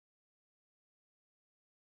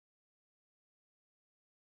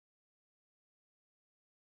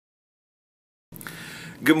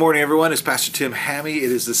Good morning, everyone. It's Pastor Tim Hammy.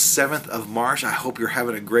 It is the 7th of March. I hope you're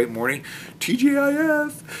having a great morning.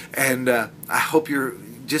 TGIF. And I hope you're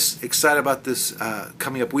just excited about this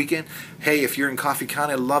coming up weekend. Hey, if you're in Coffee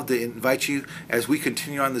County, I'd love to invite you as we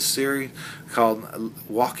continue on this series called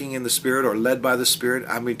Walking in the Spirit or Led by the Spirit.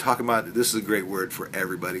 I'm going to be talking about, this is a great word for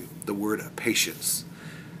everybody, the word patience.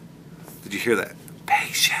 Did you hear that?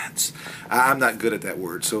 Patience. I'm not good at that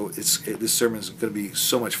word, so this sermon is going to be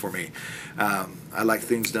so much for me. I like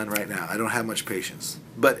things done right now. I don't have much patience.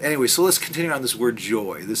 But anyway, so let's continue on this word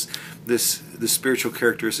joy, this spiritual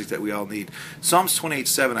characteristic that we all need. Psalms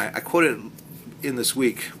 28:7, I quoted it in this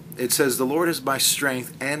week. It says, "The Lord is my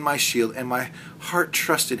strength and my shield, and my heart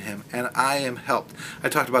trusts in him, and I am helped." I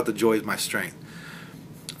talked about the joy of my strength.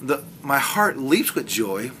 My heart leaps with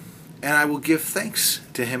joy, and I will give thanks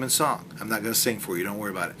to him in song. I'm not going to sing for you. Don't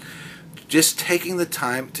worry about it. Just taking the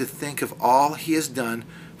time to think of all he has done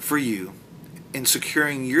for you in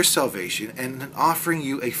securing your salvation and offering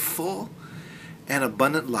you a full and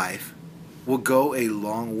abundant life will go a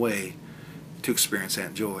long way to experience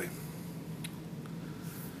that joy.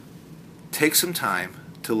 Take some time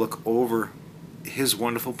to look over his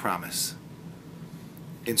wonderful promise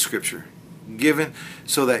in Scripture, given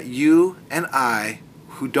so that you and I,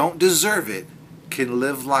 who don't deserve it, can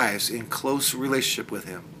live lives in close relationship with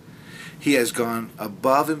him. He has gone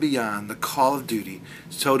above and beyond the call of duty,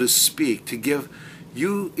 so to speak, to give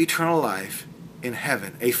you eternal life in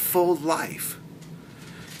heaven, a full life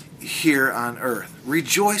here on earth.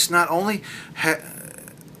 Rejoice, not only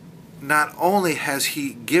has he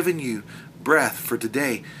given you breath for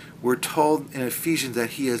today, we're told in Ephesians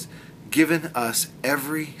that he has given us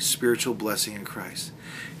every spiritual blessing in Christ.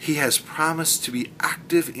 He has promised to be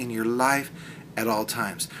active in your life at all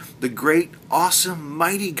times. The great, awesome,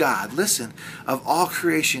 mighty God, listen, of all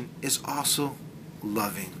creation is also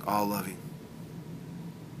loving, all loving.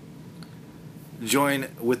 Join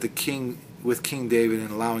with King David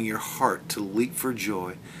in allowing your heart to leap for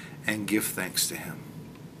joy and give thanks to him.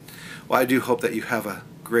 Well, I do hope that you have a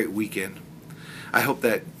great weekend. I hope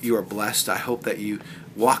that you are blessed. I hope that you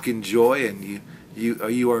walk in joy and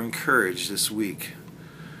you are encouraged this week.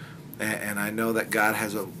 And I know that God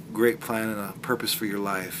has a great plan and a purpose for your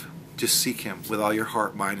life. Just seek him with all your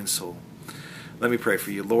heart, mind, and soul. Let me pray for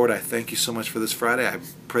you. Lord, I thank you so much for this Friday. I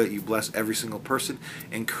pray that you bless every single person.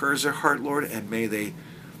 Encourage their heart, Lord, and may they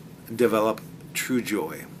develop true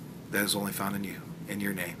joy that is only found in you. In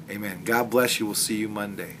your name, amen. God bless you. We'll see you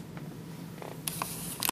Monday.